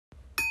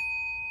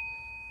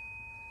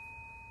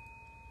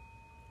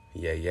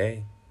Yay,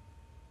 yay.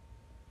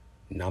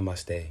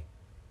 Namaste.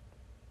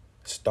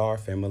 Star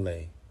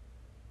family.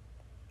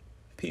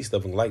 Peace,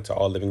 love, and light to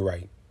all living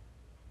right.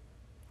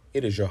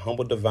 It is your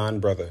humble divine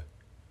brother,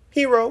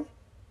 Hero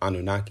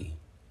Anunnaki,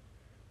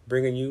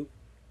 bringing you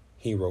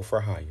Hero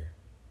for Hire,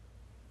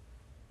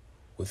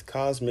 with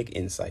cosmic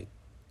insight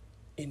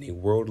in a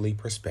worldly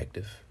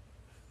perspective.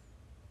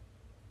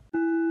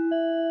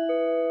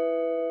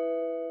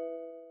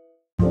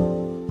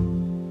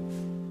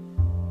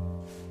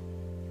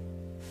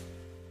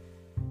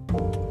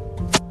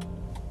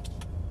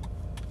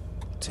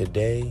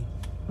 Today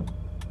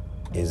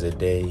is a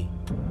day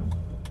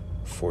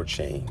for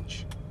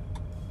change.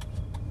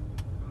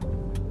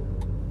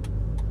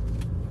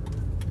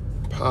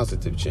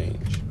 Positive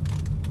change.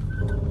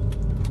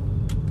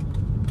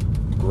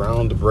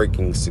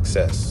 Groundbreaking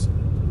success.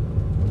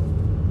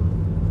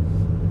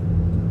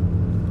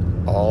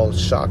 All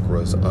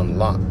chakras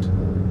unlocked.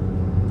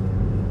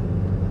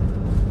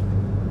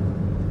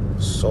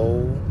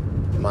 Soul,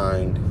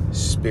 mind,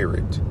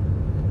 spirit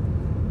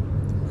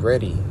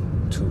ready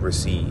to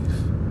receive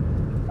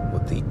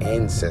what the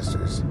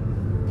ancestors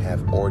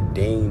have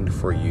ordained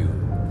for you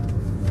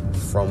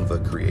from the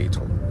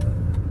Creator.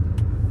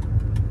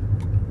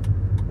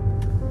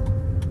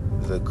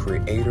 The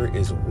Creator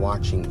is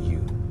watching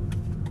you.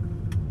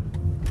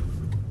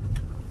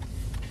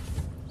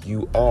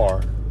 You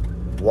are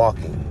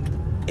walking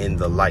in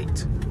the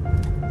light.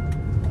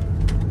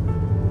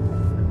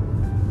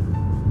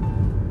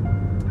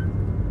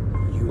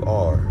 You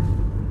are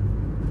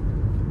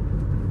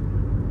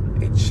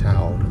a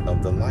child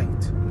of the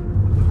light.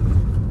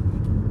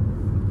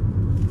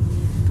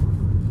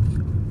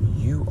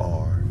 You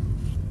are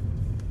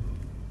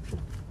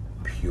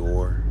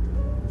pure,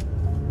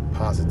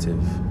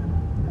 positive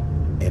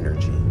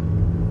energy.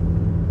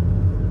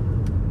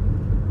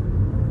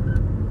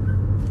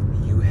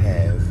 You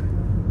have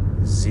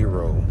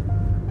zero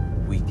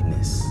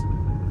weakness.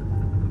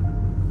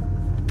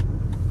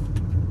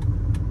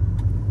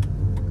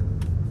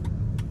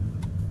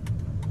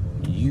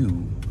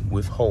 You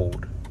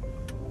withhold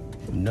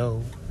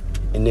no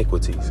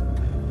iniquities.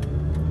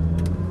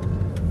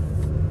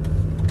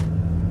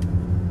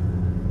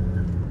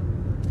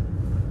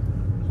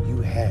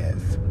 You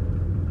have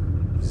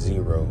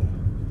zero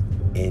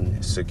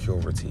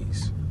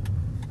insecurities.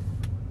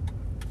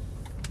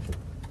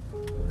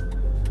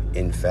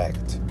 In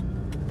fact,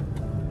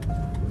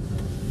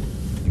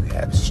 you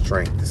have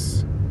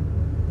strengths.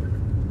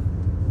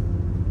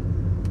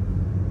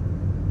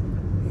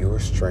 Your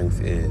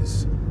strength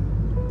is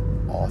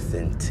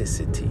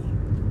authenticity.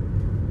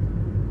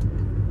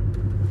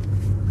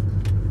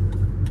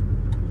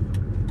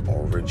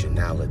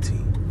 Originality.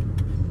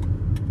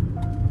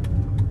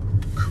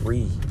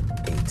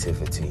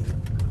 Creativity.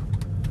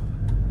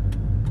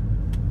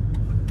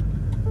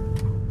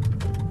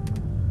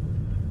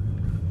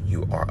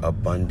 You are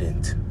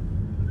abundant.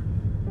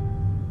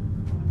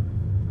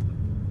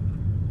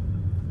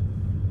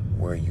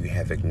 Where you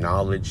have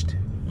acknowledged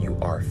you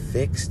are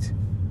fixed,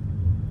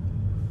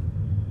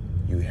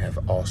 you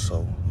have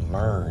also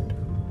learned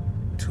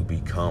to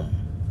become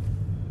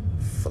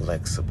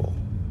flexible.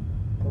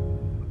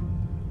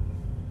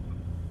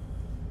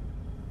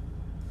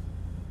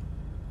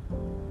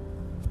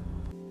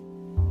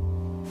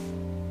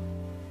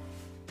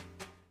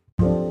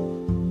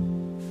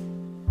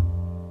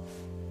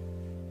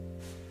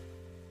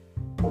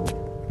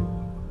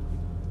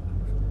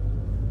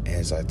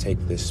 As I take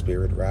this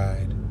spirit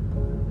ride,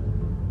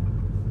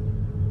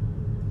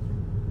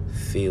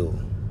 feel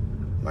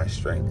my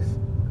strength.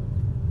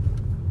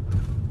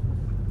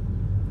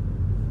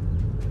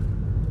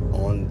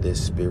 On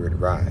this spirit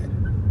ride,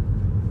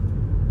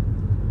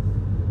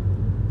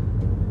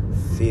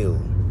 feel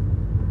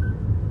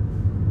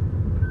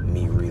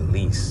me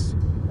release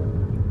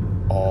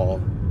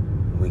all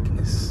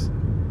weakness.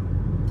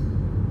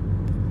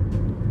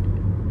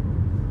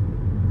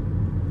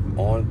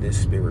 On this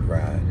spirit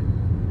ride,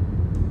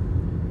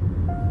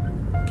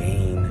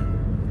 gain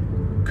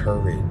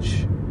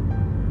courage.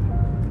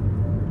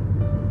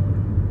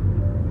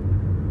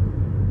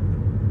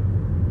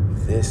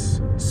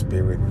 This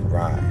spirit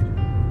ride,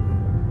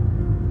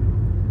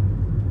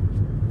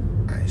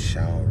 I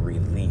shall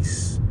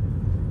release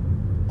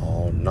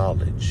all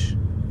knowledge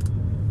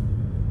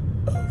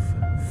of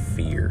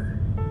fear.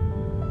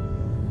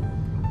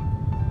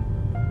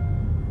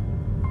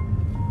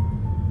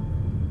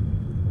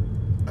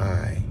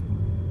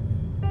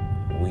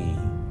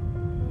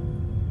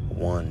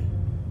 One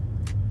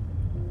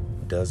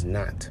does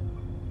not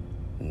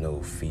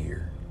know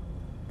fear.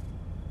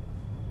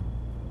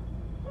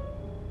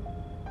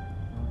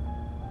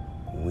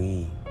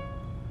 We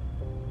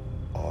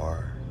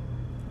are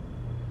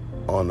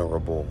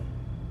honorable.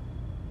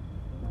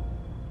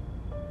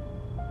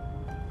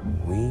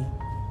 We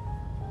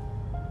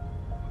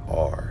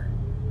are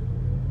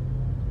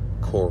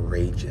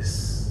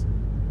courageous.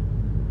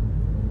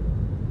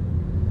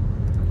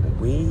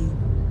 We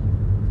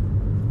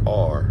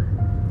are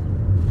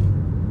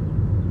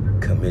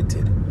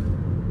committed.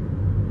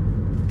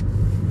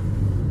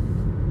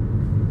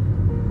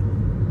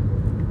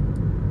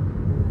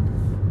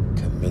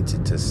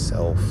 committed to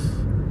self,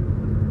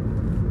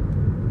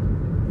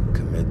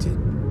 committed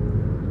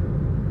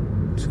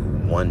to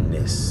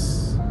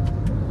oneness,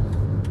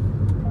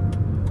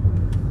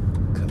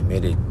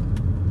 committed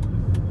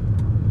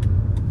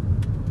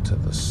to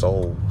the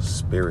soul,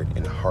 spirit,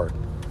 and heart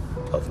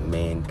of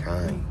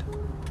mankind.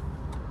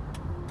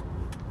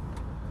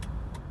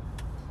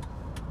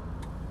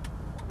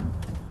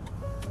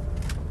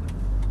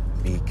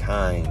 Be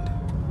kind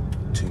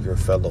to your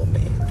fellow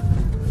man,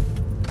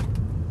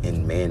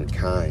 and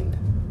mankind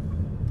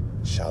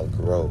shall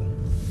grow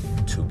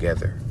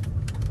together.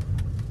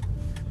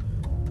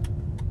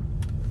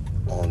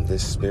 On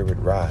this spirit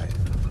ride,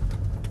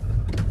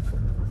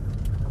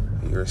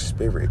 your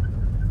spirit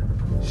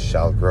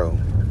shall grow.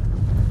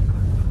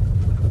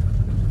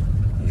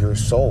 Your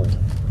soul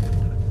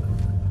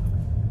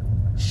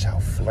shall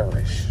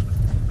flourish.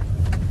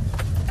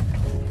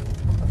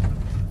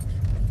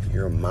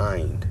 Your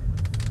mind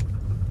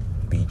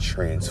be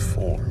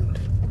transformed.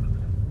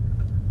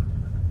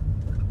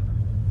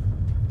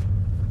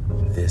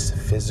 This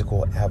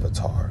physical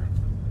avatar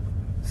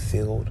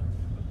filled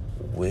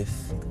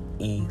with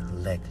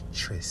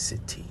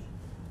electricity.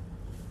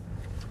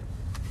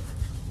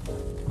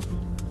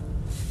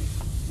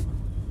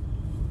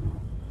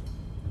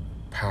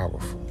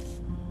 Powerful,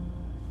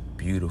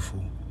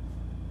 beautiful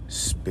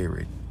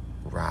spirit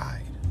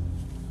ride.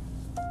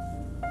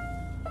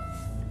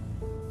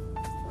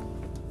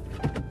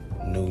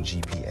 No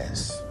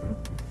GPS.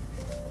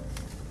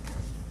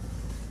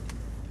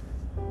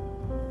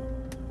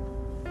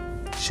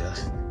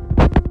 Just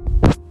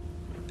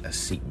a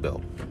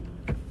seatbelt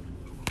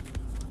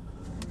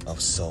of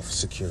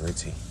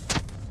self-security.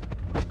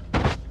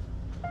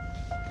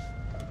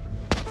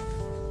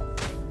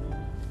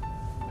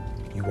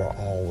 You are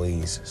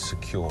always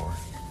secure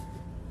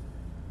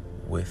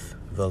with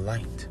the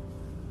light.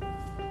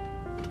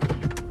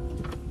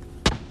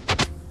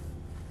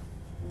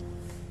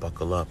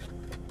 Buckle up.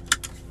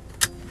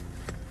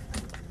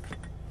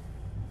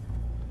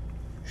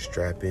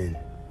 Strap in.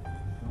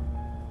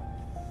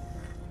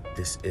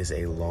 This is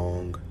a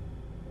long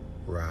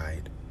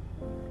ride.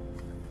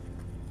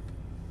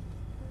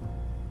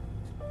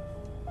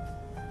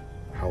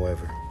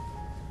 However,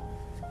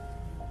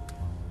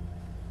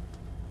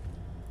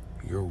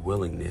 your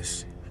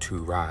willingness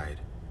to ride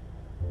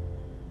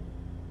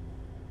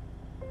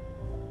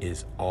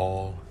is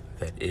all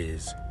that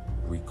is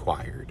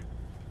required.